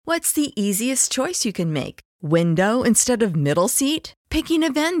What's the easiest choice you can make? Window instead of middle seat? Picking a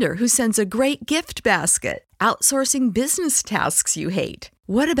vendor who sends a great gift basket? Outsourcing business tasks you hate?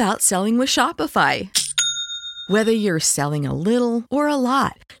 What about selling with Shopify? Whether you're selling a little or a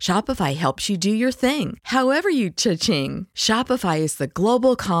lot, Shopify helps you do your thing, however you cha-ching. Shopify is the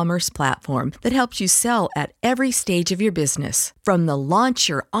global commerce platform that helps you sell at every stage of your business. From the launch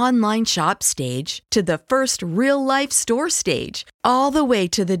your online shop stage to the first real-life store stage, all the way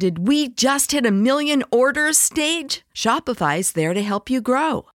to the did we just hit a million orders stage. Shopify's there to help you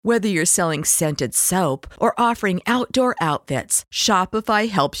grow. Whether you're selling scented soap or offering outdoor outfits, Shopify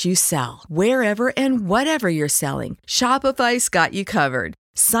helps you sell. Wherever and whatever you're selling, Shopify's got you covered.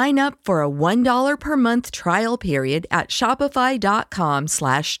 Sign up for a $1 per month trial period at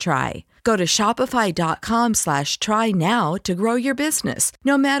shopify.com/try. Go to shopify.com/try now to grow your business,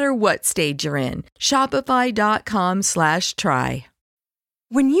 no matter what stage you're in. Shopify.com/try.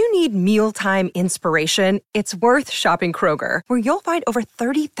 When you need mealtime inspiration, it's worth shopping Kroger, where you'll find over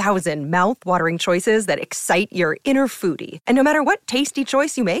 30,000 mouth-watering choices that excite your inner foodie. And no matter what tasty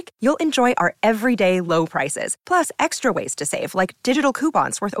choice you make, you'll enjoy our everyday low prices, plus extra ways to save, like digital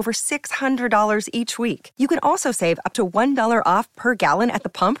coupons worth over $600 each week. You can also save up to $1 off per gallon at the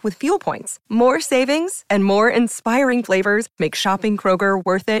pump with fuel points. More savings and more inspiring flavors make shopping Kroger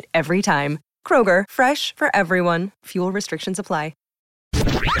worth it every time. Kroger, fresh for everyone. Fuel restrictions apply.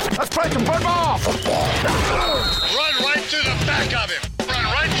 Let's play some football! Run right to the back of him. Run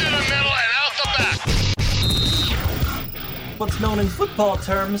right to the middle and out the back. What's known in football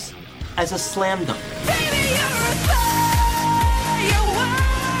terms as a slam dunk. Baby, you're a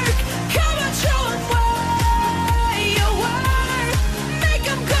firework. Come on, show 'em why you work. Make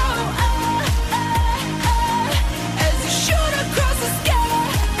 'em go, as you shoot across the sky.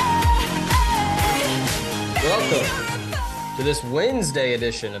 Welcome to this Wednesday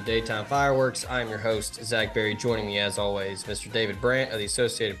edition of Daytime Fireworks. I'm your host, Zach Berry. Joining me, as always, Mr. David Brandt of the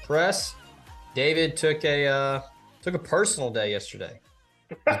Associated Press. David took a personal day yesterday.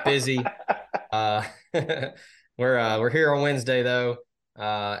 He was busy. We're here on Wednesday though,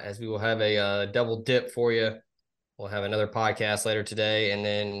 as we will have a double dip for you. We'll have another podcast later today, and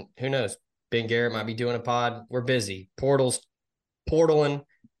then who knows? Ben Garrett might be doing a pod. We're busy. Portaling.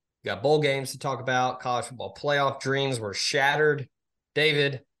 We got bowl games to talk about. College football playoff dreams were shattered.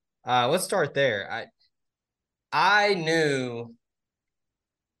 David, let's start there. I knew.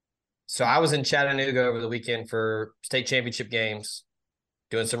 So I was in Chattanooga over the weekend for state championship games,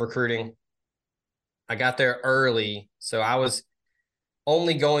 doing some recruiting. I got there early, so I was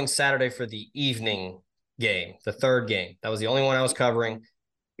only going Saturday for the evening game, the third game. That was the only one I was covering.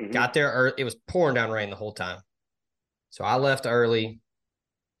 Mm-hmm. Got there early. It was pouring down rain the whole time. So I left early.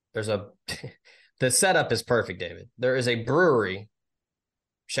 The setup is perfect, David. There is a brewery.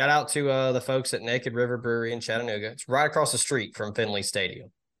 Shout out to the folks at Naked River Brewery in Chattanooga. It's right across the street from Finley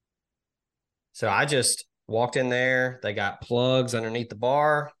Stadium. So I just walked in there. They got plugs underneath the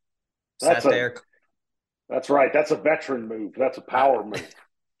bar. Sat there. That's right. That's a veteran move. That's a power move.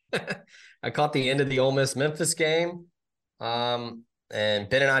 I caught the end of the Ole Miss Memphis game. And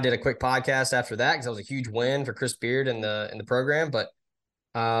Ben and I did a quick podcast after that because that was a huge win for Chris Beard in the program. But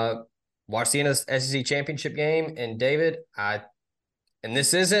watched the end of the SEC championship game, and David, and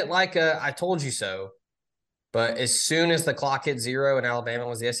this isn't like I told you so, but as soon as the clock hit 0 and Alabama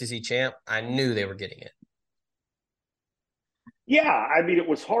was the SEC champ, I knew they were getting it. Yeah, I mean, it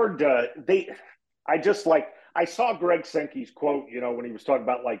was hard to I saw Greg Sankey's quote, when he was talking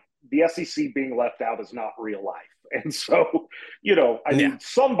about like the SEC being left out is not real life. And so, mean,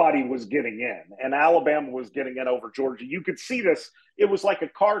 somebody was getting in, and Alabama was getting in over Georgia. You could see this. It was like a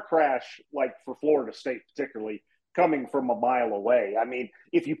car crash, like for Florida State, particularly coming from a mile away. I mean,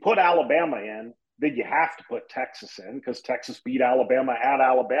 if you put Alabama in, then you have to put Texas in because Texas beat Alabama at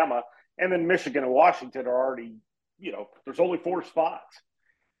Alabama. And then Michigan and Washington are already, there's only 4 spots.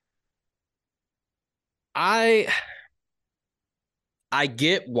 I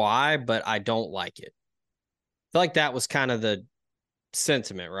get why, but I don't like it. I feel like that was kind of the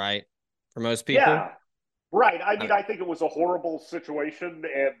sentiment, right? For most people. Yeah, right. I mean, I think it was a horrible situation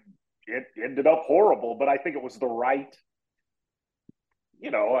and it ended up horrible, but I think it was the right,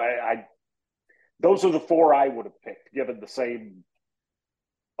 those are the 4 I would have picked given the same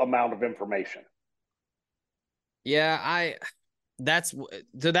amount of information. Yeah, that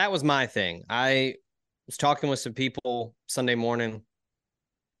was my thing. I was talking with some people Sunday morning,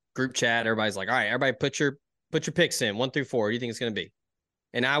 group chat. Everybody's like, all right, everybody put your picks in 1 through 4. What do you think it's going to be?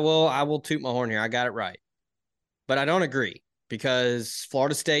 And I will toot my horn here. I got it right. But I don't agree because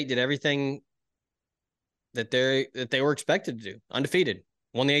Florida State did everything that they were expected to do. Undefeated.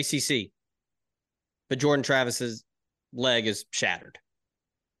 won the ACC, but Jordan Travis's leg is shattered.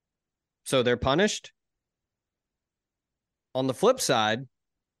 So they're punished. On the flip side,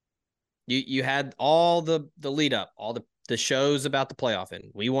 you had all the lead up, all the shows about the playoff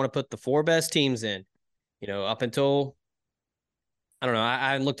in. We want to put the 4 best teams in, up until, I don't know.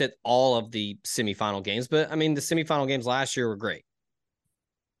 I looked at all of the semifinal games, but I mean, the semifinal games last year were great.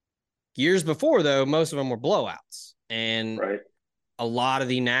 Years before, though, most of them were blowouts. And a lot of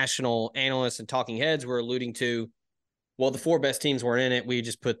the national analysts and talking heads were alluding to, well, the 4 best teams weren't in it. We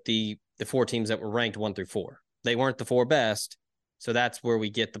just put the 4 teams that were ranked 1 through 4. They weren't the 4 best. So that's where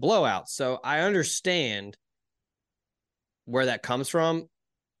we get the blowouts. So I understand where that comes from.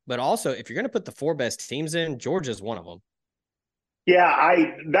 But also, if you're going to put the 4 best teams in, Georgia's one of them. Yeah,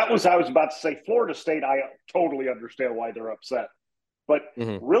 I was about to say. Florida State, I totally understand why they're upset. But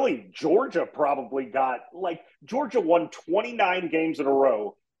really, Georgia probably got, Georgia won 29 games in a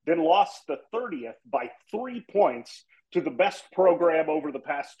row, then lost the 30th by 3 points to the best program over the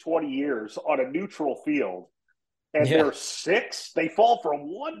past 20 years on a neutral field. And they're 6. They fall from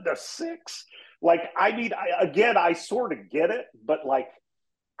 1 to 6. I sort of get it, but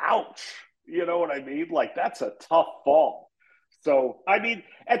ouch. You know what I mean? That's a tough fall. So, I mean,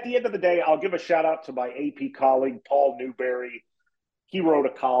 at the end of the day, I'll give a shout out to my AP colleague, Paul Newberry. He wrote a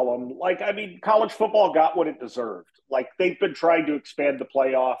column. College football got what it deserved. They've been trying to expand the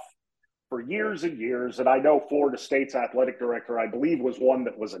playoff for years and years. And I know Florida State's athletic director, I believe, was one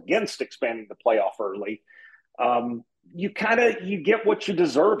that was against expanding the playoff early. You get what you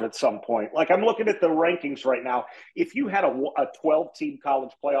deserve at some point. I'm looking at the rankings right now. If you had a 12-team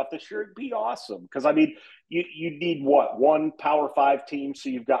college playoff this year, it'd be awesome. Because, you need what? 1 Power 5 team. So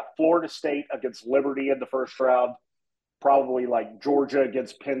you've got Florida State against Liberty in the first round, probably Georgia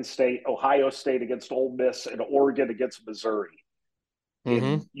against Penn State, Ohio State against Ole Miss, and Oregon against Missouri.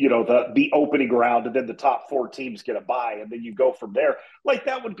 In, the opening round, and then the top 4 teams get a bye, and then you go from there.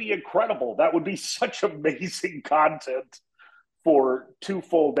 That would be incredible. That would be such amazing content for 2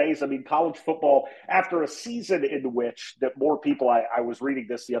 full days. College football, after a season in which that more people, I was reading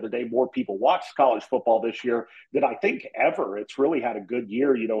this the other day, more people watched college football this year than I think ever. It's really had a good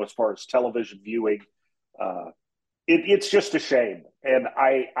year, as far as television viewing. It's just a shame. And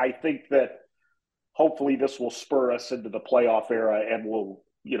I think that hopefully this will spur us into the playoff era, and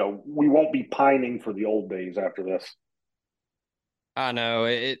we won't be pining for the old days after this. I know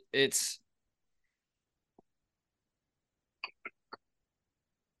it's,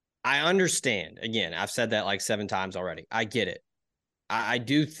 I understand. Again, I've said that 7 times already. I get it. I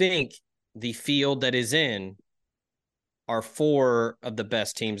do think the field that is in are 4 of the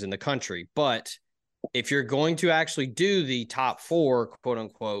best teams in the country. But if you're going to actually do the top 4, quote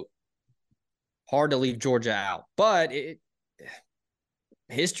unquote, hard to leave Georgia out. But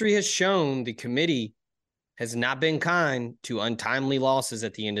history has shown the committee has not been kind to untimely losses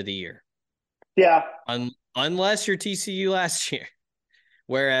at the end of the year. Yeah. Unless you're TCU last year.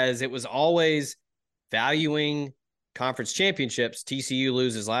 Whereas it was always valuing conference championships. TCU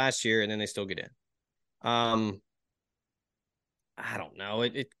loses last year, and then they still get in. I don't know.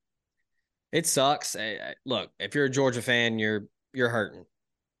 It sucks. Look, if you're a Georgia fan, you're hurting.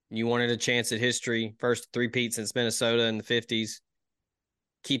 You wanted a chance at history, first 3-peat since Minnesota in the 50s,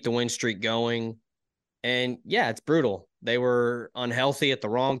 keep the win streak going. And, yeah, it's brutal. They were unhealthy at the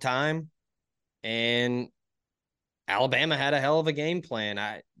wrong time, and Alabama had a hell of a game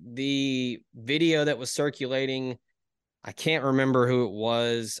plan. The video that was circulating, I can't remember who it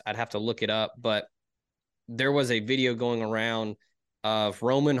was. I'd have to look it up, but there was a video going around of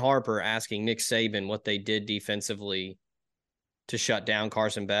Roman Harper asking Nick Saban what they did defensively to shut down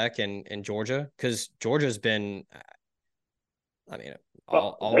Carson Beck and Georgia, because Georgia's been,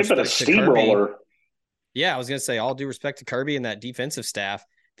 all they've been a steamroller. Kirby. Yeah, I was going to say, all due respect to Kirby and that defensive staff,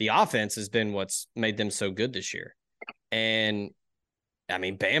 the offense has been what's made them so good this year. And,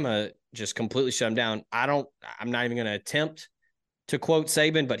 Bama just completely shut them down. I'm not even going to attempt to quote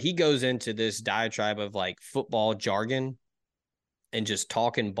Saban, but he goes into this diatribe of football jargon and just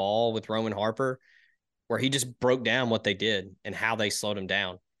talking ball with Roman Harper, where he just broke down what they did and how they slowed him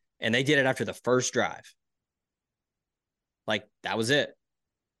down. And they did it after the first drive. That was it.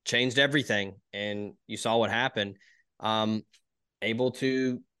 Changed everything. And you saw what happened. Able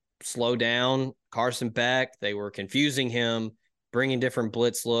to slow down Carson Beck. They were confusing him, bringing different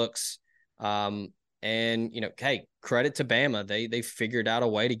blitz looks. And, hey, credit to Bama. They figured out a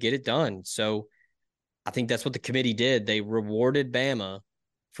way to get it done. So I think that's what the committee did. They rewarded Bama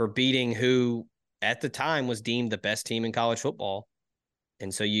for beating who at the time was deemed the best team in college football.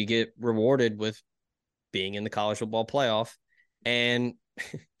 And so you get rewarded with being in the college football playoff. And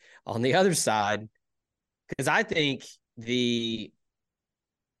on the other side, because I think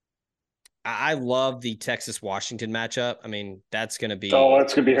I love the Texas-Washington matchup. I mean, that's going to Oh, be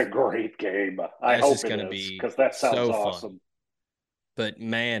it's going to be a great game. I that's hope just it going to is be because that sounds so fun. awesome. But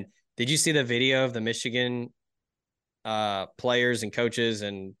man, did you see the video of the Michigan players and coaches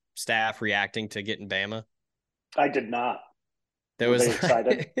and staff reacting to getting Bama? I did not. There Were was they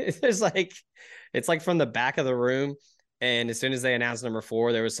excited? it's like from the back of the room, and as soon as they announced number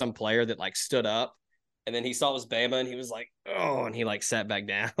 4, there was some player that like stood up, and then he saw it was Bama, and he was like, "Oh," and he like sat back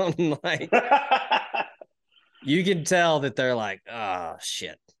down. Like you can tell that they're like, "Oh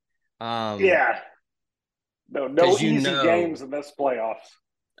shit." Yeah. No Because easy games in this playoffs.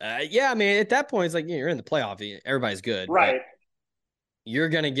 yeah, I mean, at that point, it's like you're in the playoff. Everybody's good, but Right. you're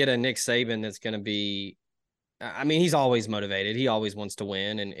gonna get a Nick Saban that's gonna be. I mean, he's always motivated. He always wants to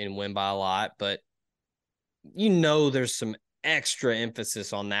win and win by a lot, but there's some extra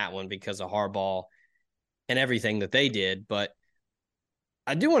emphasis on that one because of Harbaugh and everything that they did. But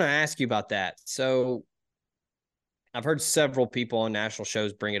I do want to ask you about that. So I've heard several people on national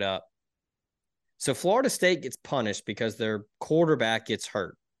shows bring it up. So Florida State gets punished because their quarterback gets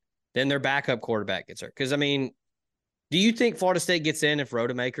hurt. Then their backup quarterback gets hurt. Because, I mean, do you think Florida State gets in if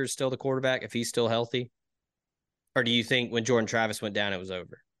Rodemaker's still the quarterback, if he's still healthy? Or do you think when Jordan Travis went down, it was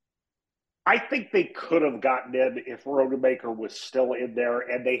over? I think they could have gotten in if Rodemaker was still in there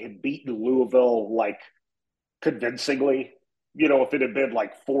and they had beaten Louisville like convincingly. If it had been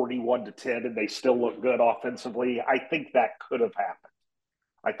like 41-10 and they still look good offensively, I think that could have happened.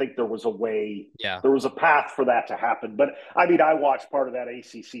 I think there was a way, Yeah. there was a path for that to happen. But I mean, I watched part of that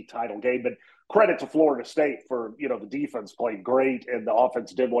ACC title game, and credit to Florida State for, the defense played great and the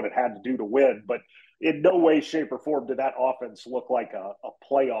offense did what it had to do to win. But in no way, shape, or form did that offense look like a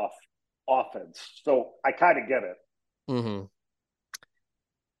playoff offense. So I kind of get it. Mm-hmm.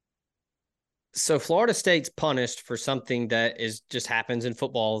 So Florida State's punished for something that just happens in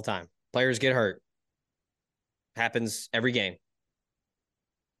football all the time. Players get hurt. Happens every game.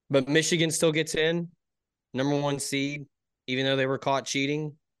 But Michigan still gets in, number 1 seed, even though they were caught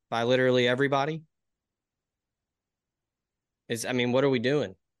cheating by literally everybody. What are we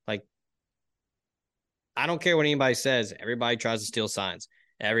doing? Like, I don't care what anybody says. Everybody tries to steal signs.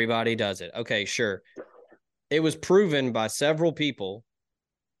 Everybody does it. Okay, sure. It was proven by several people.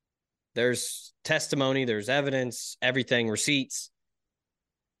 There's testimony, there's evidence, everything, receipts,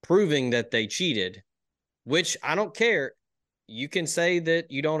 proving that they cheated, which I don't care. You can say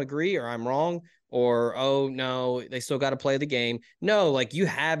that you don't agree or I'm wrong or, oh, no, they still got to play the game. No, like you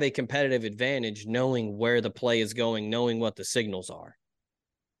have a competitive advantage knowing where the play is going, knowing what the signals are.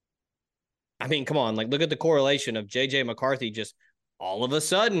 I mean, come on, like look at the correlation of J.J. McCarthy just all of a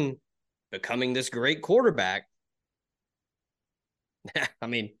sudden becoming this great quarterback. I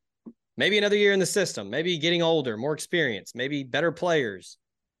mean, maybe another year in the system, maybe getting older, more experience, maybe better players.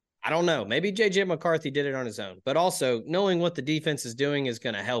 I don't know. Maybe J.J. McCarthy did it on his own, but also knowing what the defense is doing is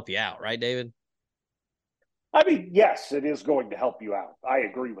going to help you out, right, David? I mean, yes, it is going to help you out. I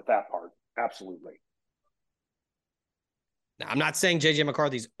agree with that part. Absolutely. Now, I'm not saying J.J.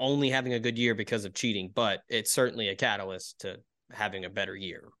 McCarthy's only having a good year because of cheating, but it's certainly a catalyst to having a better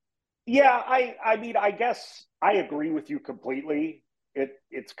year. Yeah, I mean, I guess I agree with you completely.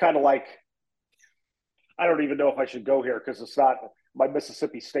 It's kind of like, I don't even know if I should go here because it's not my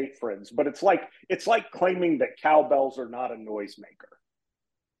Mississippi State friends, but it's like claiming that cowbells are not a noisemaker.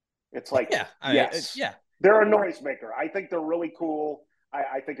 It's like, Yeah. yes, Yeah. they're a noisemaker. I think they're really cool.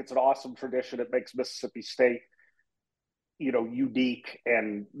 I think it's an awesome tradition. It makes Mississippi State, unique,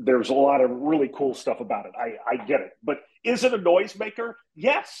 and there's a lot of really cool stuff about it. I get it. But is it a noisemaker?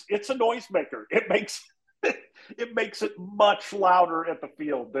 Yes, it's a noisemaker. It makes it makes it much louder at the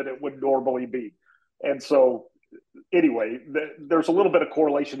field than it would normally be. And so anyway, there's a little bit of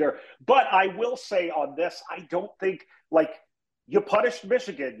correlation there. But I will say on this, I don't think like you punished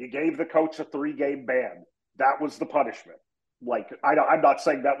Michigan. You gave the coach a 3-game ban. That was the punishment. Like I'm not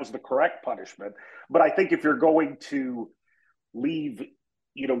saying that was the correct punishment, but I think if you're going to leave,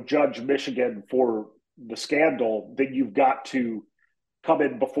 judge Michigan for the scandal, then you've got to come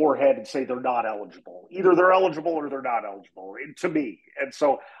in beforehand and say they're not eligible. Either they're eligible or they're not eligible, to me. And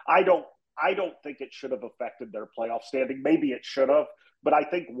so I don't think it should have affected their playoff standing. Maybe it should have, but I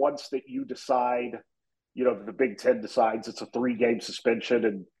think once that you decide, the Big Ten decides it's a 3-game suspension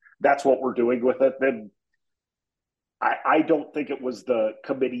and that's what we're doing with it, then I don't think it was the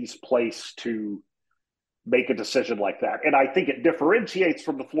committee's place to make a decision like that. And I think it differentiates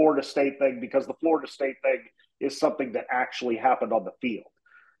from the Florida State thing because the Florida State thing is something that actually happened on the field.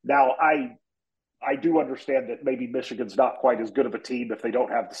 Now, I I do understand that maybe Michigan's not quite as good of a team if they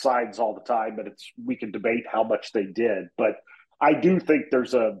don't have the signs all the time, and we can debate how much they did. But I do think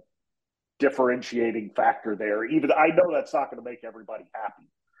there's a differentiating factor there. Even I know that's not going to make everybody happy,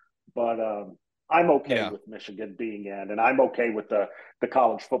 but I'm okay with Michigan being in, and I'm okay with the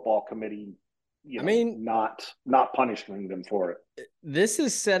college football committee, not punishing them for it. This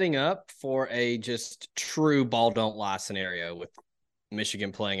is setting up for a just true ball don't lie scenario with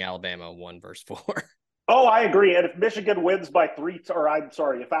Michigan playing Alabama 1-4. Oh, I agree. And if Michigan wins by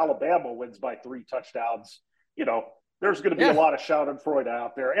if Alabama wins by 3 touchdowns, there's going to be a lot of Schadenfreude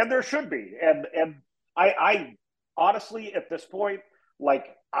out there, and there should be. And I honestly, at this point,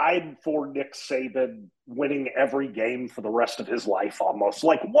 I'm for Nick Saban winning every game for the rest of his life almost.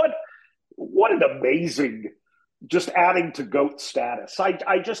 What an amazing, just adding to GOAT status.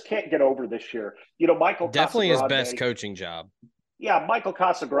 I just can't get over this year. Michael definitely Casagrande, his best coaching job. Yeah, Michael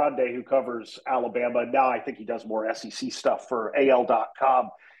Casagrande, who covers Alabama, now I think he does more SEC stuff for AL.com.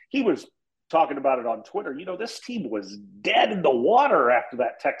 He was talking about it on Twitter. This team was dead in the water after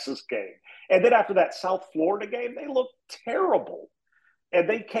that Texas game. And then after that South Florida game, they looked terrible. And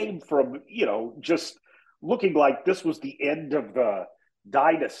they came from, just looking like this was the end of the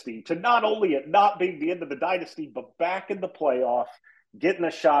dynasty to not only it not being the end of the dynasty, but back in the playoff, getting a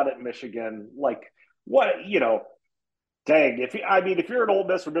shot at Michigan. Dang, if you're an Ole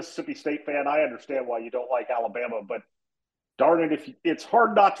Miss or Mississippi State fan, I understand why you don't like Alabama, but darn it, it's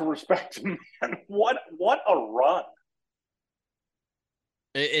hard not to respect him. Man. What a run!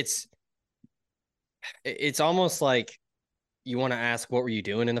 It's almost like you want to ask, what were you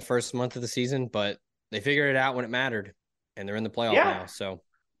doing in the first month of the season? But they figured it out when it mattered, and they're in the playoff now. So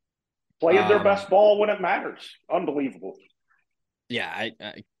playing their best ball when it matters, unbelievable. Yeah,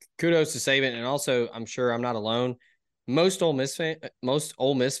 I kudos to Saban, and also I'm sure I'm not alone. Most Ole Miss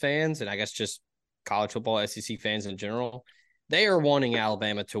fans, and I guess just college football, SEC fans in general, they are wanting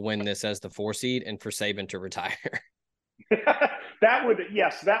Alabama to win this as the 4 seed and for Saban to retire. That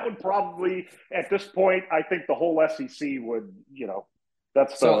would probably, at this point, I think the whole SEC would,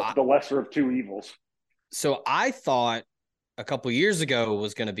 that's the lesser of two evils. So I thought a couple years ago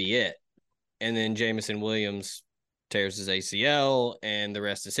was going to be it. And then Jamison Williams tears his ACL and the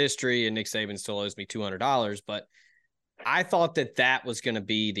rest is history. And Nick Saban still owes me $200. But I thought that was going to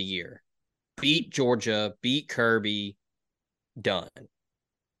be the year. Beat Georgia, beat Kirby, done.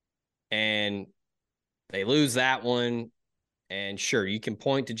 And they lose that one. And sure, you can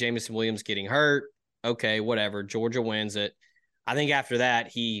point to Jamison Williams getting hurt. Okay, whatever. Georgia wins it. I think after that,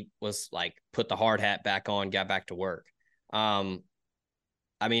 he was put the hard hat back on, got back to work. Honestly,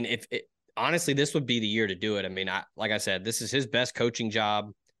 this would be the year to do it. Like I said, this is his best coaching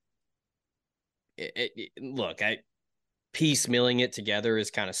job. Piecemealing it together is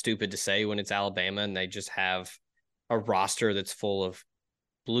kind of stupid to say when it's Alabama and they just have a roster that's full of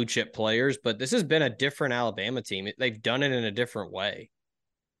blue chip players, but this has been a different Alabama team. They've done it in a different way.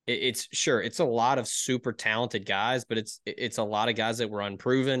 It's a lot of super talented guys, but it's a lot of guys that were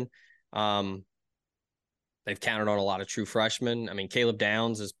unproven. They've counted on a lot of true freshmen. Caleb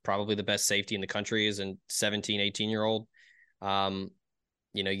Downs is probably the best safety in the country as a 17, 18-year-old.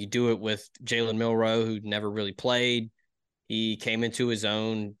 You do it with Jalen Milroe, who never really played. He came into his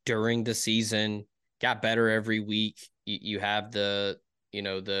own during the season, got better every week. You have the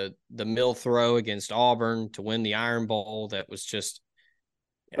mill throw against Auburn to win the Iron Bowl. That was just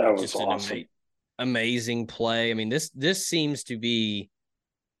awesome. An amazing play. This seems to be,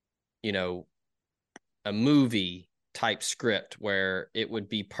 a movie type script where it would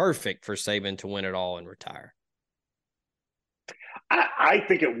be perfect for Saban to win it all and retire. I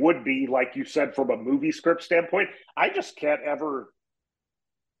think it would be, like you said, from a movie script standpoint. I just can't ever.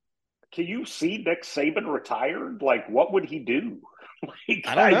 Can you see Nick Saban retired? What would he do?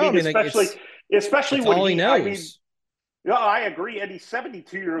 I don't know. Especially when all he knows. I agree. And he's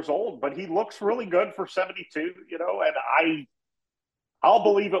 72 years old, but he looks really good for 72, and I'll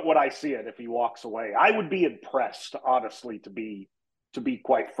believe it when I see it if he walks away. I would be impressed, honestly, to be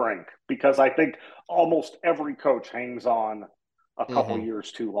quite frank, because I think almost every coach hangs on a couple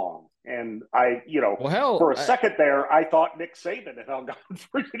years too long. And for a second there, I thought Nick Saban had hung on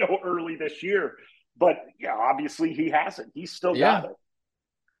for, early this year. But, yeah, obviously he hasn't. He's still got it.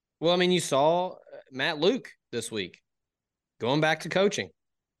 Well, you saw Matt Luke this week going back to coaching,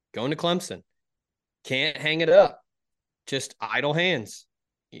 going to Clemson. Can't hang it up. Just idle hands.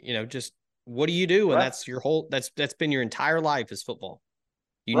 Just what do you do when that's your whole – that's been your entire life is football.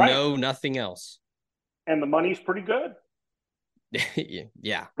 You know nothing else. And the money's pretty good.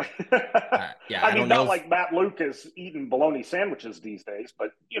 Yeah. Not like Matt Luke is eating bologna sandwiches these days,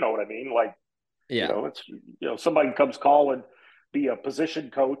 but you know what I mean? Yeah. Somebody comes calling, be a position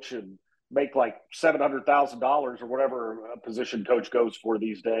coach and make like $700,000 or whatever a position coach goes for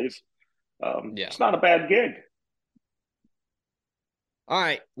these days. It's not a bad gig. All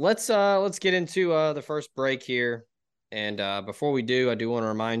right, let's get into the first break here. And before we do, I do want to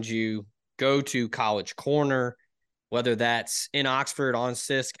remind you, go to College Corner, whether that's in Oxford on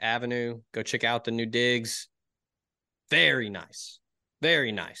Sisk Avenue. Go check out the new digs. Very nice.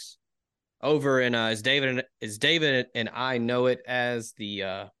 Very nice. Over in as David and I know it as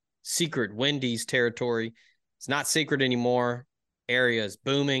the secret Wendy's territory. It's not secret anymore. Area is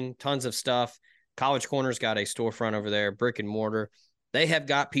booming, tons of stuff. College Corner's got a storefront over there, brick and mortar. They have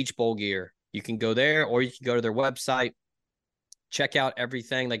got Peach Bowl gear. You can go there or you can go to their website, check out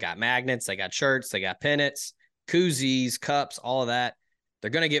everything. They got magnets, they got shirts, they got pennants, koozies, cups, all of that.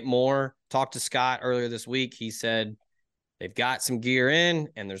 They're going to get more. Talked to Scott earlier this week. He said they've got some gear in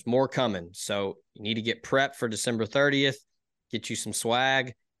and there's more coming. So you need to get prepped for December 30th, get you some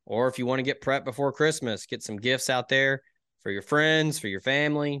swag, or if you want to get prepped before Christmas, get some gifts out there for your friends, for your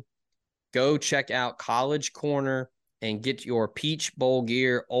family. Go check out College Corner and get your Peach Bowl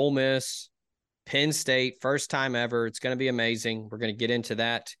gear. Ole Miss, Penn State, first time ever. It's going to be amazing. We're going to get into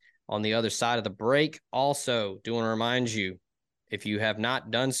that on the other side of the break. Also, do want to remind you, if you have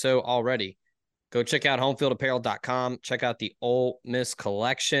not done so already, go check out homefieldapparel.com. Check out the Ole Miss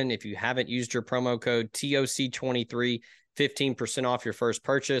collection. If you haven't used your promo code TOC23, 15% off your first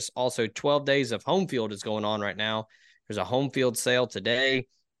purchase. Also, 12 days of home field is going on right now. There's a home field sale today.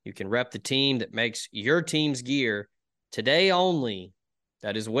 You can rep the team that makes your team's gear today only.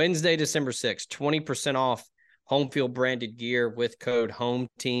 That is Wednesday, December 6th, 20% off home field branded gear with code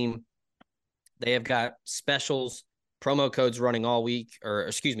HOMETEAM. They have got specials, promo codes running all week,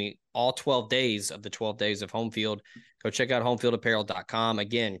 all 12 days of the 12 days of home field. Go check out homefieldapparel.com.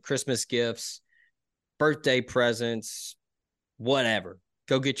 Again, Christmas gifts, birthday presents, whatever.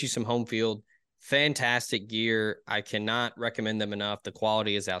 Go get you some home field. Fantastic gear. I cannot recommend them enough. The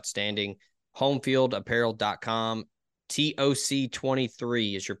quality is outstanding. Homefieldapparel.com.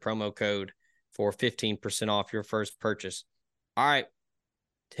 TOC23 is your promo code for 15% off your first purchase. All right,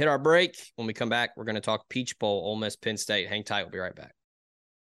 hit our break. When we come back, we're going to talk Peach Bowl, Ole Miss, Penn State. Hang tight. We'll be right back.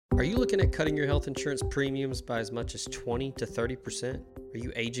 Are you looking at cutting your health insurance premiums by as much as 20 to 30%? Are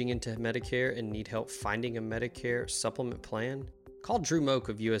you aging into Medicare and need help finding a Medicare supplement plan? Call Drew Moak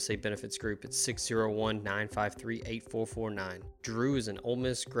of USA Benefits Group at 601-953-8449. Drew is an Ole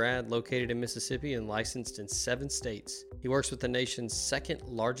Miss grad located in Mississippi and licensed in 7 states. He works with the nation's second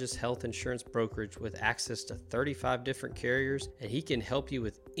largest health insurance brokerage with access to 35 different carriers, and he can help you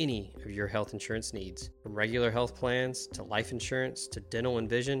with any of your health insurance needs. From regular health plans to life insurance to dental and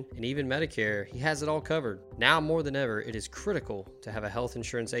vision and even Medicare, he has it all covered. Now more than ever, it is critical to have a health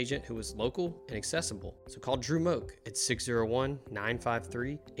insurance agent who is local and accessible. So call Drew Moak at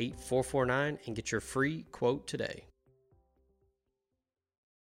 601-953-8449 and get your free quote today.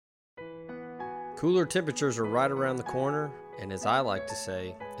 Cooler temperatures are right around the corner, and as I like to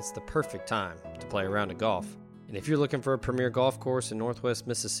say, it's the perfect time to play a round of golf. And if you're looking for a premier golf course in Northwest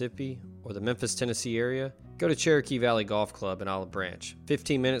Mississippi or the Memphis, Tennessee area, go to Cherokee Valley Golf Club in Olive Branch,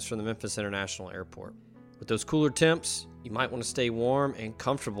 15 minutes from the Memphis International Airport. With those cooler temps, you might want to stay warm and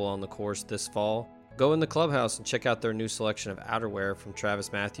comfortable on the course this fall. Go in the clubhouse and check out their new selection of outerwear from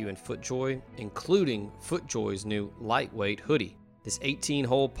Travis Matthew and FootJoy, including FootJoy's new lightweight hoodie. This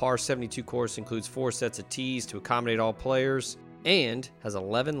 18-hole par 72 course includes 4 sets of tees to accommodate all players and has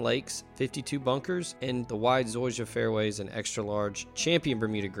 11 lakes, 52 bunkers, and the wide Zoysia fairways and extra-large Champion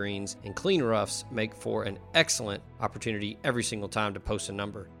Bermuda greens and clean roughs make for an excellent opportunity every single time to post a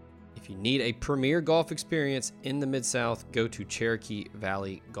number. If you need a premier golf experience in the Mid-South, go to Cherokee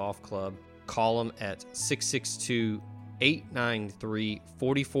Valley Golf Club. Call them at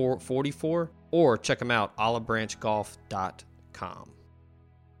 662-893-4444 or check them out, olivebranchgolf.com.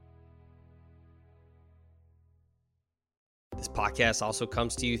 This podcast also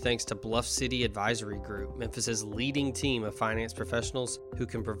comes to you thanks to Bluff City Advisory Group, Memphis's leading team of finance professionals who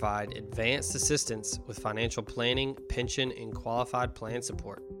can provide advanced assistance with financial planning, pension, and qualified plan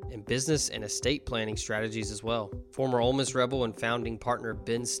support, and business and estate planning strategies as well. Former Ole Miss Rebel and founding partner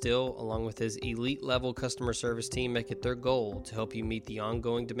Ben Still, along with his elite-level customer service team, make it their goal to help you meet the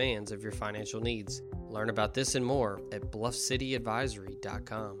ongoing demands of your financial needs. Learn about this and more at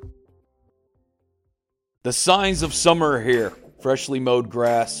bluffcityadvisory.com. The signs of summer are here. Freshly mowed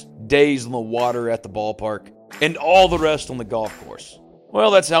grass, days on the water at the ballpark, and all the rest on the golf course. Well,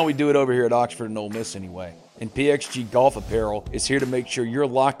 that's how we do it over here at Oxford and Ole Miss anyway. And PXG Golf Apparel is here to make sure you're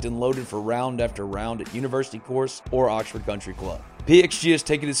locked and loaded for round after round at University Course or Oxford Country Club. PXG has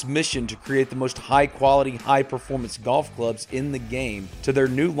taken its mission to create the most high-quality, high-performance golf clubs in the game to their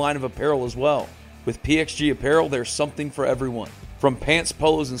new line of apparel as well. With PXG Apparel, there's something for everyone. From pants,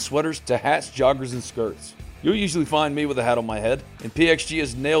 polos, and sweaters to hats, joggers, and skirts. You'll usually find me with a hat on my head, and PXG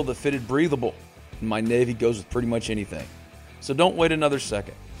has nailed the fitted breathable. And my navy goes with pretty much anything. So don't wait another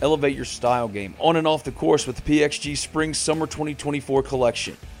second. Elevate your style game on and off the course with the PXG Spring Summer 2024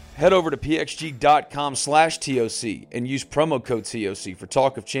 collection. Head over to pxg.com/TOC and use promo code TOC for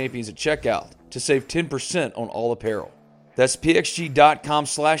Talk of Champions at checkout to save 10% on all apparel. That's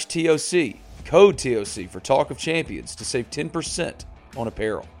pxg.com/TOC, code TOC for Talk of Champions to save 10% on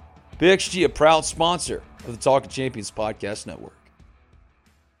apparel. PXG, a proud sponsor of the Talk of Champions Podcast Network.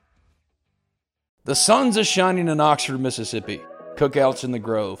 The sun's a shining in Oxford, Mississippi. Cookouts in the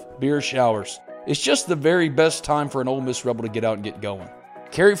Grove, beer showers. It's just the very best time for an Ole Miss Rebel to get out and get going.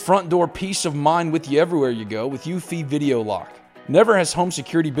 Carry front door peace of mind with you everywhere you go with UFI Video Lock. Never has home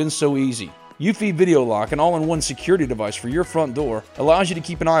security been so easy. UFI Video Lock, an all-in-one security device for your front door, allows you to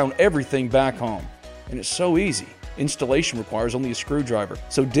keep an eye on everything back home. And it's so easy. Installation requires only a screwdriver,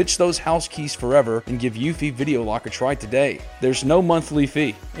 so ditch those house keys forever and give UFI Video Lock a try today. There's no monthly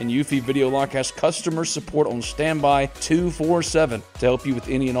fee, and UFI Video Lock has customer support on standby 24/7 to help you with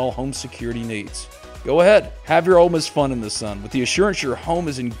any and all home security needs. Go ahead, have your Ole Miss fun in the sun with the assurance your home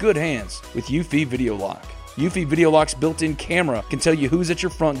is in good hands with UFI Video Lock. UFI Video Lock's built-in camera can tell you who's at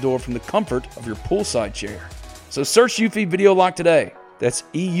your front door from the comfort of your poolside chair. So search UFI Video Lock today. That's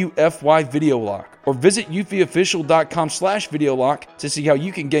EUFY Video Lock. Or visit UFIofficial.com/Video Lock to see how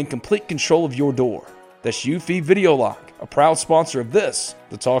you can gain complete control of your door. That's UFI Video Lock, a proud sponsor of this,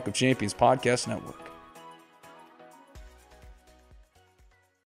 the Talk of Champions Podcast Network.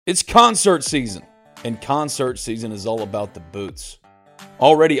 It's concert season, and concert season is all about the boots.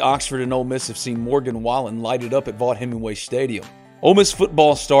 Already, Oxford and Ole Miss have seen Morgan Wallen light it up at Vaught Hemingway Stadium. Ole Miss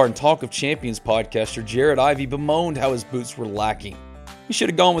football star and Talk of Champions podcaster Jared Ivey bemoaned how his boots were lacking. He should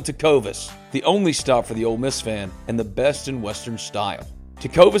have gone with Tecovas, the only stop for the Ole Miss fan and the best in Western style.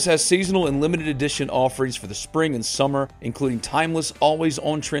 Tecovas has seasonal and limited edition offerings for the spring and summer, including timeless, always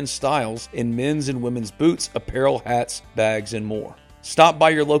on-trend styles in men's and women's boots, apparel, hats, bags, and more. Stop by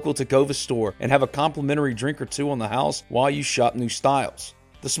your local Tecovas store and have a complimentary drink or two on the house while you shop new styles.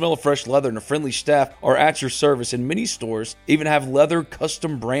 The smell of fresh leather and a friendly staff are at your service, and many stores even have leather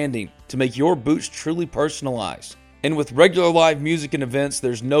custom branding to make your boots truly personalized. And with regular live music and events,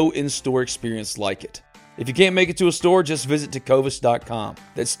 there's no in-store experience like it. If you can't make it to a store, just visit Tecovas.com.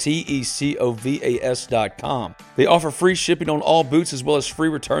 That's TECOVAS.com. They offer free shipping on all boots as well as free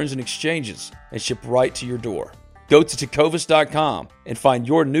returns and exchanges and ship right to your door. Go to Tecovas.com and find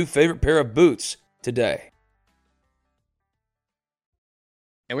your new favorite pair of boots today.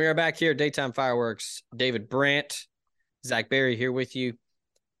 And we are back here at Daytime Fireworks. David Brandt, Zach Berry here with you.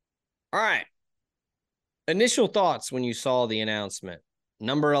 All right. Initial thoughts when you saw the announcement.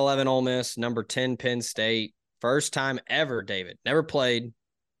 Number 11 Ole Miss, number 10 Penn State. First time ever, David. Never played.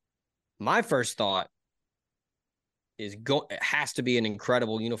 My first thought is it has to be an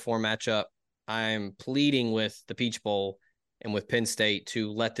incredible uniform matchup. I'm pleading with the Peach Bowl and with Penn State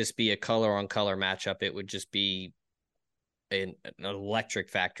to let this be a color-on-color matchup. It would just be an electric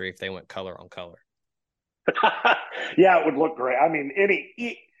factory if they went color-on-color. Yeah, it would look great. I mean,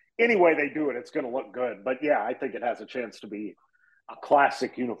 any way they do it, it's going to look good. But, yeah, I think it has a chance to be a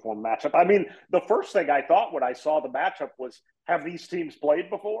classic uniform matchup. I mean, the first thing I thought when I saw the matchup was, have these teams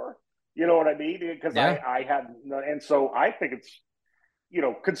played before? You know what I mean? Because yeah. I hadn't. And so I think it's,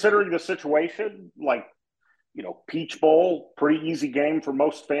 considering the situation, like, Peach Bowl, pretty easy game for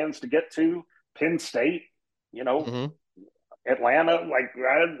most fans to get to. Penn State, Atlanta,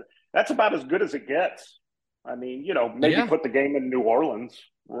 that's about as good as it gets. I mean, maybe put the game in New Orleans,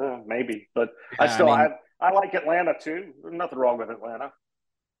 maybe, but I like Atlanta too. There's nothing wrong with Atlanta.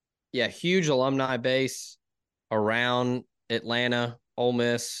 Yeah, huge alumni base around Atlanta, Ole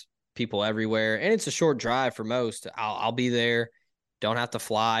Miss, people everywhere, and it's a short drive for most. I'll be there. Don't have to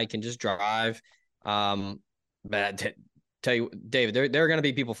fly. Can just drive. But tell you, David, there are going to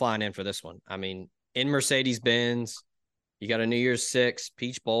be people flying in for this one. I mean, in Mercedes-Benz, you got a New Year's Six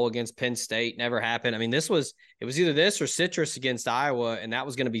Peach Bowl against Penn State. Never happened. I mean, it was either this or Citrus against Iowa, and that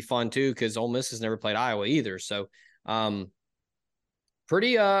was going to be fun too because Ole Miss has never played Iowa either. So,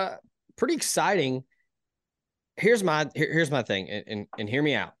 pretty exciting. Here's my thing, and hear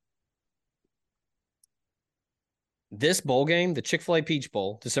me out. This bowl game, the Chick-fil-A Peach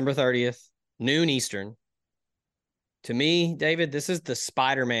Bowl, December 30th, noon Eastern. To me, David, this is the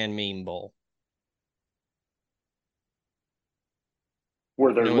Spider-Man meme bowl.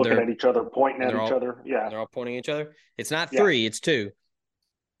 where they're looking they're at each other, pointing when at they're each all other. Yeah. they're all pointing at each other. It's not Yeah. 3, it's 2.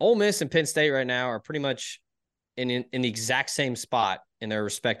 Ole Miss and Penn State right now are pretty much in the exact same spot in their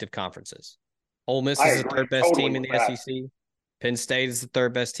respective conferences. Ole Miss I is the agree third best totally team in with the that. SEC. Penn State is the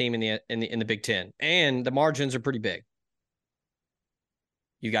third best team in the Big Ten, and the margins are pretty big.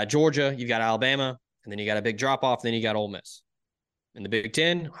 You got Georgia, you got Alabama, and then you got a big drop off. Then you got Ole Miss. In the Big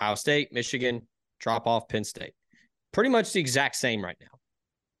Ten, Ohio State, Michigan, drop off, Penn State. Pretty much the exact same right now.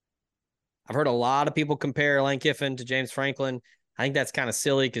 I've heard a lot of people compare Lane Kiffin to James Franklin. I think that's kind of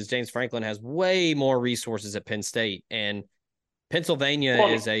silly because James Franklin has way more resources at Penn State, and Pennsylvania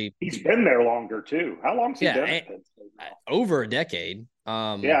is he's been there longer too. How long's he been at Penn State now? over a decade.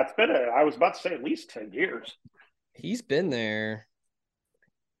 Yeah, it's been I was about to say at least 10 years. He's been there.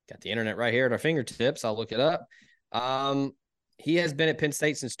 Got the internet right here at our fingertips. I'll look it up. He has been at Penn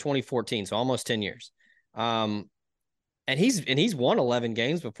State since 2014, so almost 10 years. And he's won 11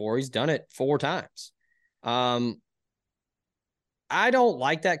 games before. He's done it 4 times. I don't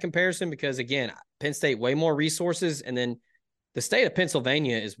like that comparison because, again, Penn State way more resources, and then the state of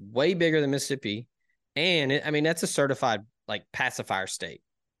Pennsylvania is way bigger than Mississippi, and that's a certified pacifier state.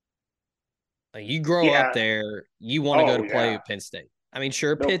 Like, you grow up there, you want to go to play with Penn State.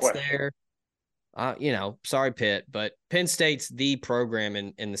 Sure, No Pitt's question. there. Sorry, Pitt, but Penn State's the program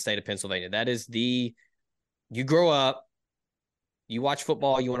in the state of Pennsylvania. That is you grow up, you watch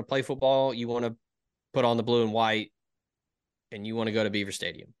football, you want to play football, you want to put on the blue and white, and you want to go to Beaver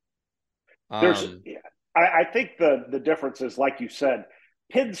Stadium. I think the difference is, like you said,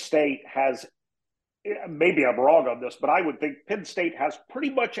 Penn State has, maybe I'm wrong on this, but I would think Penn State has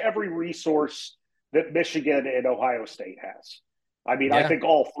pretty much every resource that Michigan and Ohio State has. I think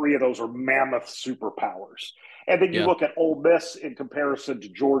all 3 of those are mammoth superpowers. And then you look at Ole Miss in comparison to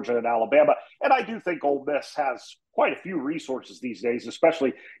Georgia and Alabama. And I do think Ole Miss has quite a few resources these days,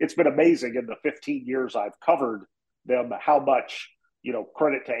 especially it's been amazing in the 15 years I've covered them, how much,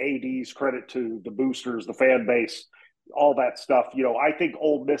 credit to ADs, credit to the boosters, the fan base, all that stuff. I think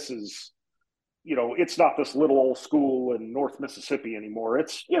Ole Miss is, it's not this little old school in North Mississippi anymore.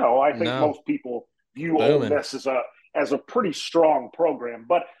 It's, I think most people view Ole Miss as a pretty strong program.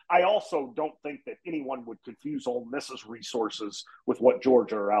 But I also don't think that anyone would confuse Ole Miss's resources with what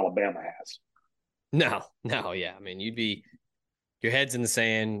Georgia or Alabama has. No, yeah. You'd be your head's in the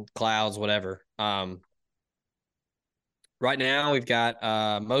sand, clouds, whatever. Right now we've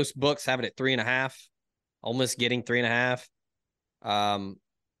got most books have it at 3.5, almost getting 3.5.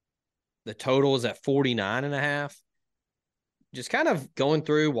 The total is at 49.5. Just kind of going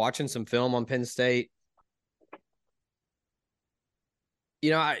through, watching some film on Penn State.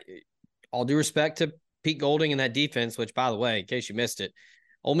 All due respect to Pete Golding and that defense, which, by the way, in case you missed it,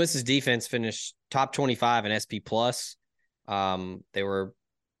 Ole Miss's defense finished top 25 in SP+. They were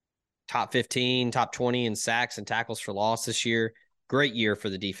top 15, top 20 in sacks and tackles for loss this year. Great year for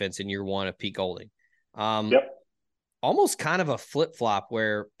the defense in year 1 of Pete Golding. Almost kind of a flip-flop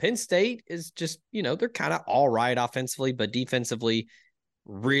where Penn State is just, they're kind of all right offensively, but defensively,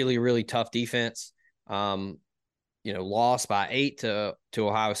 really, really tough defense. Lost by 8 to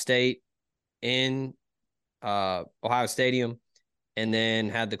Ohio State in Ohio Stadium, and then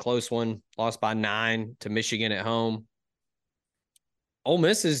had the close one, lost by 9 to Michigan at home. Ole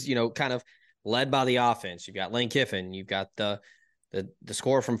Miss is, kind of led by the offense. You've got Lane Kiffin. You've got the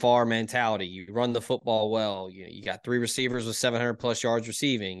score from far mentality. You run the football well. You got 3 receivers with 700+ yards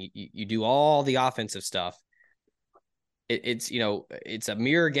receiving. You do all the offensive stuff. It's a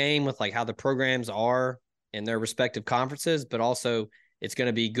mirror game with how the programs are in their respective conferences, but also it's going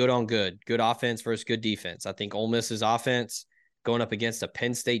to be good on good offense versus good defense. I think Ole Miss's offense going up against a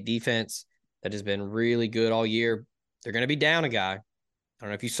Penn State defense that has been really good all year. They're going to be down a guy. I don't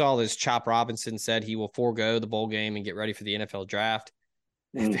know if you saw this. Chop Robinson said he will forego the bowl game and get ready for the NFL draft.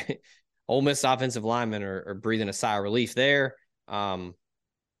 Ole Miss offensive linemen are breathing a sigh of relief there. But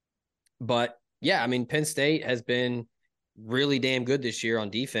yeah, Penn State has been really damn good this year on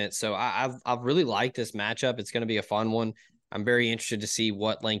defense. So I've really liked this matchup. It's going to be a fun one. I'm very interested to see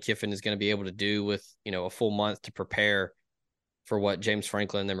what Lane Kiffin is going to be able to do with, a full month to prepare for what James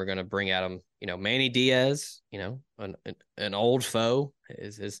Franklin and them are going to bring at him. Manny Diaz, an old foe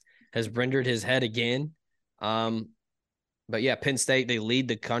has rendered his head again. But yeah, Penn State, they lead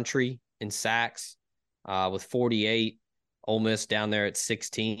the country in sacks with 48. Ole Miss down there at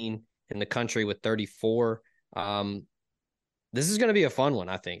 16 in the country with 34. This is going to be a fun one,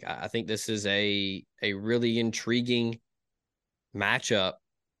 I think. I think this is a really intriguing matchup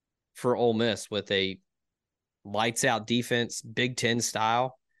for Ole Miss with a lights out defense, Big Ten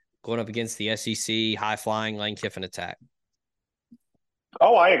style, going up against the SEC high flying Lane Kiffin attack.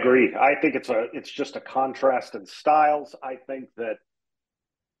 Oh, I agree. I think it's just a contrast in styles. I think that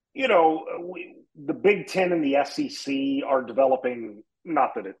the Big Ten and the SEC are developing.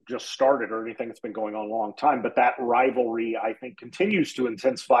 Not that it just started or anything; it's been going on a long time. But that rivalry, I think, continues to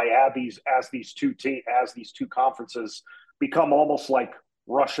intensify as these two conferences become almost like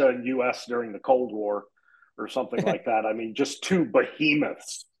Russia and U.S. during the Cold War or something like that. I mean, just two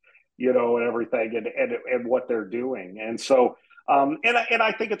behemoths, and everything, and what they're doing. And so, and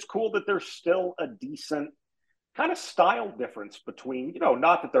I think it's cool that there's still a decent kind of style difference between,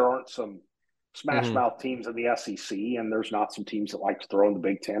 not that there aren't some smash Mhm. mouth teams in the SEC and there's not some teams that like to throw in the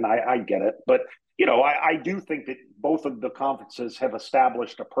Big Ten. I get it. But, I do think that both of the conferences have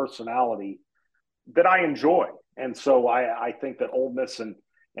established a personality that I enjoy. And so I think that Ole Miss and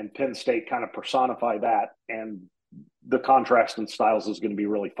Penn State kind of personify that. And the contrast in styles is going to be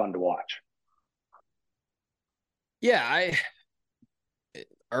really fun to watch. Yeah, I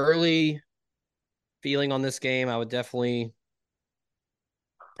early feeling on this game, I would definitely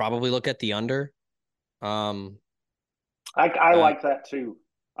probably look at the under. Um, I uh, like that too.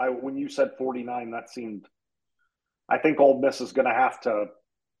 When you said 49, that seemed, I think Ole Miss is going to have to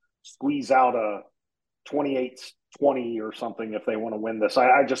squeeze out a 28-20 or something if they want to win this.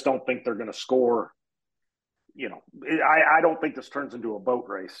 I just don't think they're going to score. I don't think this turns into a boat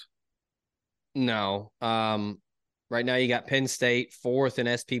race. no. Right now you got Penn State fourth in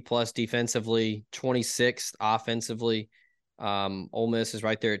SP plus defensively, 26th offensively. Ole Miss is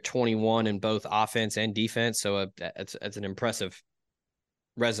right there at 21 in both offense and defense. So it's an impressive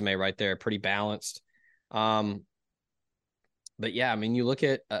resume right there, pretty balanced. Um, but yeah, I mean, you look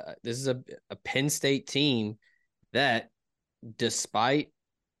at this is a Penn State team that, despite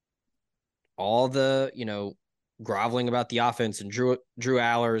all the groveling about the offense and Drew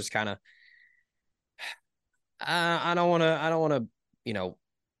Aller's kind of, I don't want to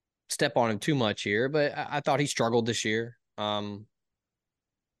step on him too much here, but I thought he struggled this year. Kind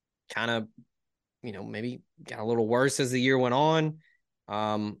of maybe got a little worse as the year went on.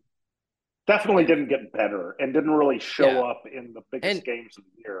 Um, Definitely didn't get better and didn't really show yeah, up in the biggest and games of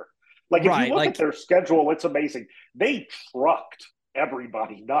the year. Like if you right, look at like their schedule, it's amazing. They trucked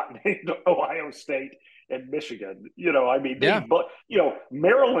everybody, not named Ohio State and Michigan. I mean, yeah, but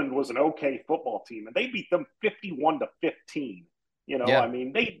Maryland was an okay football team, and they beat them 51-15. yeah, I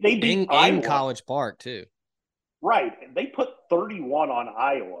mean, they beat in Iowa. College Park too. Right. And they put 31 on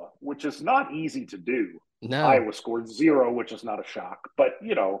Iowa, which is not easy to do. No, Iowa scored 0, which is not a shock. But,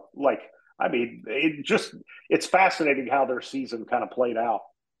 I mean, it's fascinating how their season kind of played out.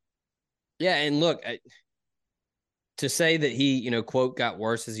 yeah, and look, to say that he quote got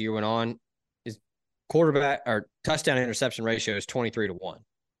worse as the year went on, his quarterback or touchdown interception ratio is 23-1. Yeah.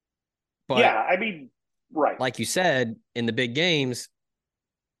 But I mean, right. like you said, in the big games,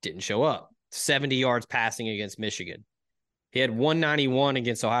 didn't show up. 70 yards passing against Michigan. He had 191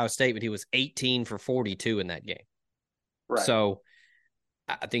 against Ohio State, but he was 18 for 42 in that game. Right. So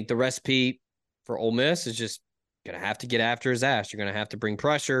I think the recipe for Ole Miss is just going to have to get after his ass. You're going to have to bring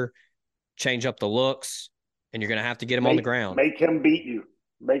pressure, change up the looks, and you're going to have to get him on the ground. Make him beat you.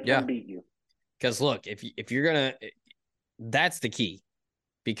 Make Yeah. him beat you. Because look, if you're going to, that's the key,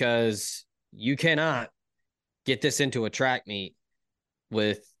 because you cannot get this into a track meet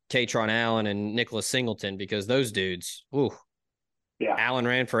with Katron Allen and Nicholas Singleton, because those dudes, ooh. Yeah. Allen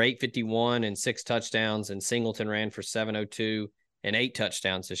ran for 851 and 6 touchdowns, and Singleton ran for 702 and 8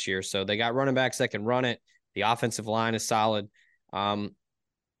 touchdowns this year. So they got running backs that can run it. The offensive line is solid.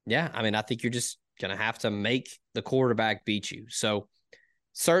 Yeah, I mean, I think you're just going to have to make the quarterback beat you. So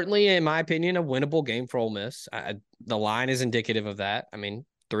certainly, in my opinion, a winnable game for Ole Miss. The line is indicative of that. I mean,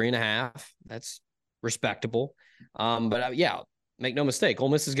 3.5, that's respectable. But yeah, make no mistake, Ole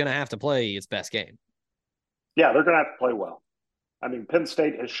Miss is going to have to play its best game. Yeah, they're going to have to play well. I mean, Penn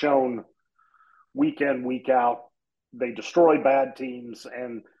State has shown week in, week out, they destroy bad teams,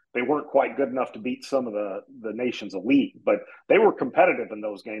 and they weren't quite good enough to beat some of the nation's elite, but they were competitive in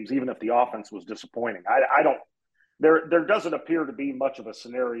those games, even if the offense was disappointing. I don't there doesn't appear to be much of a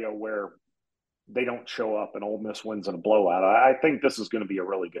scenario where they don't show up and Ole Miss wins in a blowout. I think this is going to be a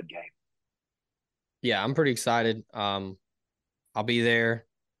really good game. Yeah, I'm pretty excited. I'll be there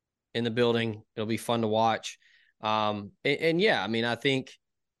in the building. It'll be fun to watch. And yeah, I mean, I think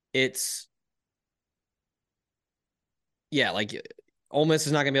it's, yeah, like Ole Miss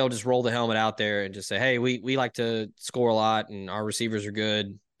is not going to be able to just roll the helmet out there and just say, hey, we like to score a lot and our receivers are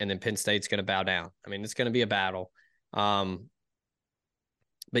good. And then Penn State's going to bow down. I mean, it's going to be a battle. But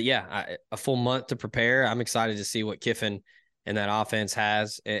yeah, a full month to prepare. I'm excited to see what Kiffin and that offense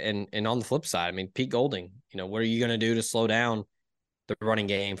has. And on the flip side, I mean, Pete Golding, what are you going to do to slow down the running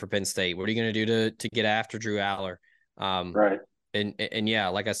game for Penn State? What are you going to do to get after Drew Aller? Right. And yeah,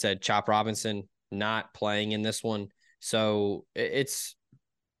 like I said, Chop Robinson not playing in this one. So that's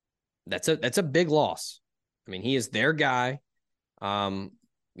a big loss. I mean, he is their guy.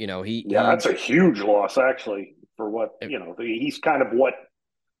 That's a huge loss actually for what, he's kind of what,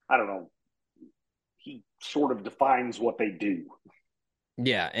 I don't know, he sort of defines what they do.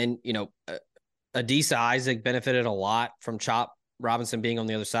 Yeah, and Adisa Isaac benefited a lot from Chop Robinson being on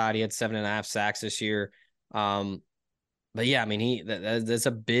the other side. He had 7.5 sacks this year. But yeah, I mean, that's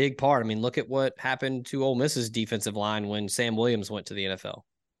a big part. I mean, look at what happened to Ole Miss's defensive line when Sam Williams went to the NFL.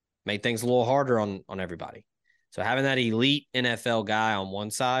 Made things a little harder on everybody. So having that elite NFL guy on one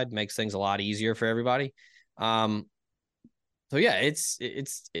side makes things a lot easier for everybody. So yeah, it's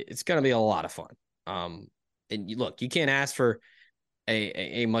going to be a lot of fun. And look, you can't ask for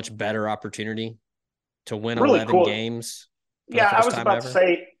a much better opportunity to win Really 11 cool. games for Yeah, the I first was time about ever. to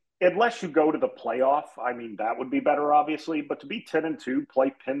say, unless you go to the playoff, I mean, that would be better, obviously. But to be 10-2,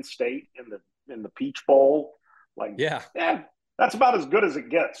 play Penn State in the Peach Bowl, Yeah, that's about as good as it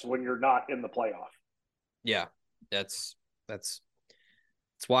gets when you're not in the playoff. yeah, that's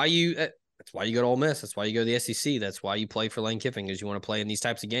why you go to Ole Miss. That's why you go to the SEC. That's why you play for Lane Kiffin, because you want to play in these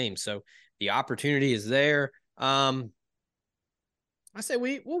types of games. So the opportunity is there. I say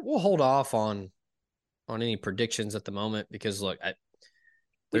we'll hold off on any predictions at the moment, because look, We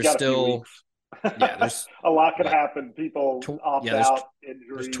there's got a few still weeks. there's a lot could what happen. People opt there's out,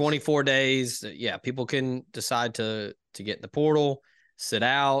 injuries. 24 days. Yeah, people can decide to get in the portal, sit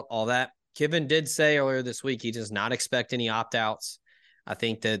out, all that. Kiffin did say earlier this week he does not expect any opt-outs. I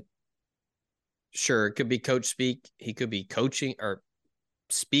think that, sure, it could be coach speak. He could be coaching or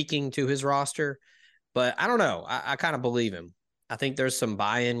speaking to his roster, but I don't know. I kind of believe him. I think there's some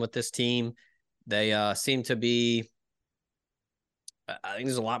buy-in with this team. They seem to be, I think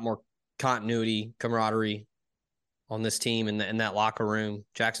there's a lot more continuity, camaraderie on this team and in that locker room.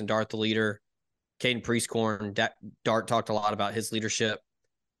 Jackson Dart, the leader. Caden Priestcorn, Dart talked a lot about his leadership.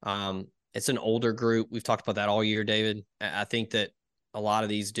 It's an older group. We've talked about that all year, David. I think that a lot of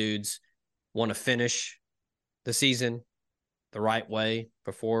these dudes want to finish the season the right way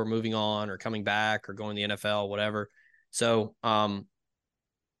before moving on or coming back or going to the NFL, whatever. So,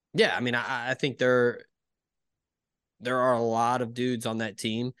 yeah, I mean, I think there are a lot of dudes on that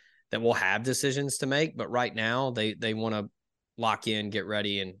team that will have decisions to make, but right now they want to lock in, get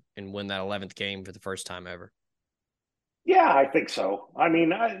ready, and win that 11th game for the first time ever. Yeah, I think so. I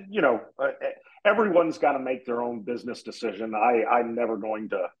mean, everyone's got to make their own business decision. I'm never going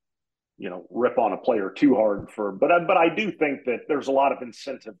to, rip on a player too hard but I do think that there's a lot of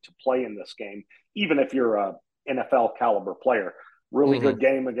incentive to play in this game, even if you're a NFL caliber player. Really good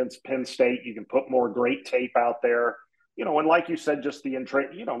game against Penn State. You can put more great tape out there, and like you said, just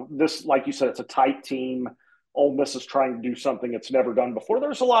this, like you said, it's a tight team. Ole Miss is trying to do something it's never done before.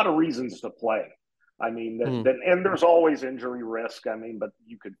 There's a lot of reasons to play. I mean, and there's always injury risk. I mean, but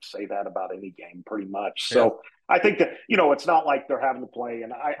you could say that about any game pretty much. So I think that, it's not like they're having to play.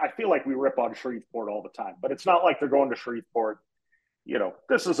 And I feel like we rip on Shreveport all the time, but it's not like they're going to Shreveport.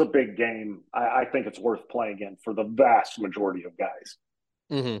 This is a big game. I think it's worth playing in for the vast majority of guys.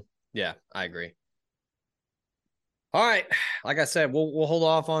 Yeah, I agree. All right. Like I said, we'll hold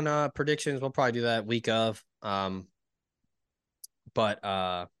off on predictions. We'll probably do that week of. But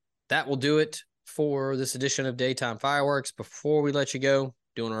that will do it for this edition of Daytime Fireworks. Before we let you go,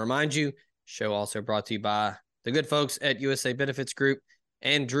 do want to remind you, show also brought to you by the good folks at USA Benefits Group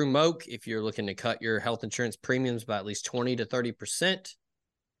and Drew Moak. If you're looking to cut your health insurance premiums by at least 20 to 30%,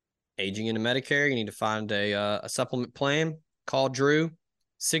 aging into Medicare, you need to find a supplement plan. Call Drew,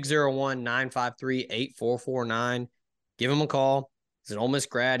 601-953-8449. Give him a call. He's an Ole Miss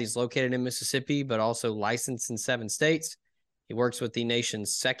grad. He's located in Mississippi, but also licensed in 7 states. He works with the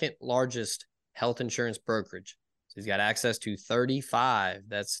nation's second largest health insurance brokerage. So he's got access to 35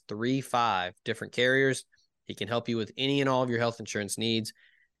 different carriers. He can help you with any and all of your health insurance needs,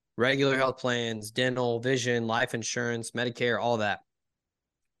 regular health plans, dental, vision, life insurance, Medicare, all that.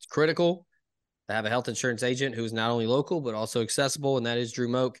 It's critical to have a health insurance agent who's not only local, but also accessible, and that is Drew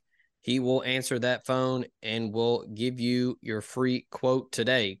Moak. He will answer that phone and will give you your free quote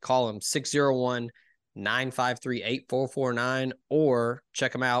today. Call him 601-953-8449 or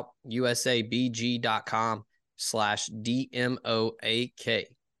check them out, usabg.com/DMOAK.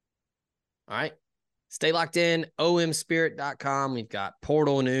 All right. Stay locked in, omspirit.com. We've got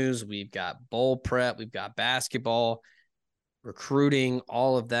portal news. We've got bowl prep. We've got basketball, recruiting,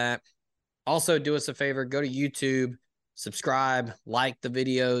 all of that. Also, do us a favor. Go to YouTube, subscribe, like the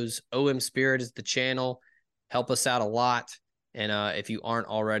videos. OM Spirit is the channel. Help us out a lot. And if you aren't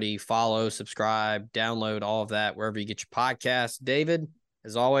already, follow, subscribe, download, all of that wherever you get your podcasts. David,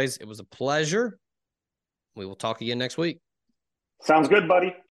 as always, it was a pleasure. We will talk again next week. Sounds good,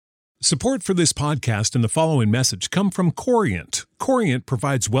 buddy. Support for this podcast and the following message come from Corient. Corient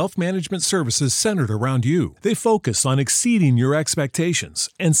provides wealth management services centered around you. They focus on exceeding your expectations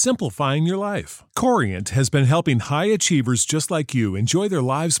and simplifying your life. Corient has been helping high achievers just like you enjoy their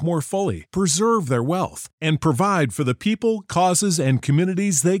lives more fully, preserve their wealth, and provide for the people, causes, and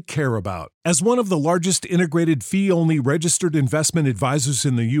communities they care about. As one of the largest integrated fee-only registered investment advisors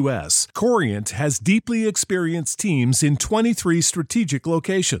in the U.S., Corient has deeply experienced teams in 23 strategic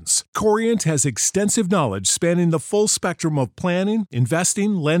locations. Corient has extensive knowledge spanning the full spectrum of planning,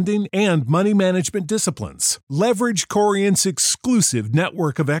 investing, lending, and money management disciplines. Leverage Corient's exclusive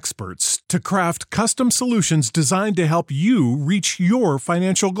network of experts to craft custom solutions designed to help you reach your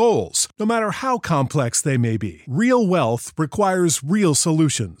financial goals, no matter how complex they may be. Real wealth requires real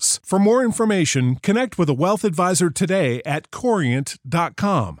solutions. For more information, connect with a wealth advisor today at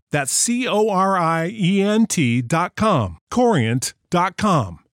Corient.com. That's Corient.com.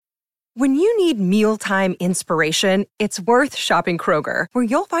 Corient.com. When you need mealtime inspiration, it's worth shopping Kroger, where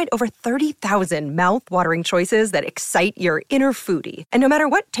you'll find over 30,000 mouth-watering choices that excite your inner foodie. And no matter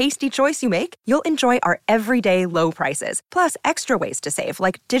what tasty choice you make, you'll enjoy our everyday low prices, plus extra ways to save,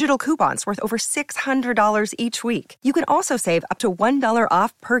 like digital coupons worth over $600 each week. You can also save up to $1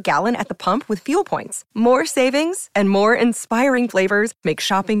 off per gallon at the pump with fuel points. More savings and more inspiring flavors make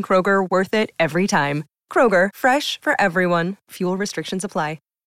shopping Kroger worth it every time. Kroger, fresh for everyone. Fuel restrictions apply.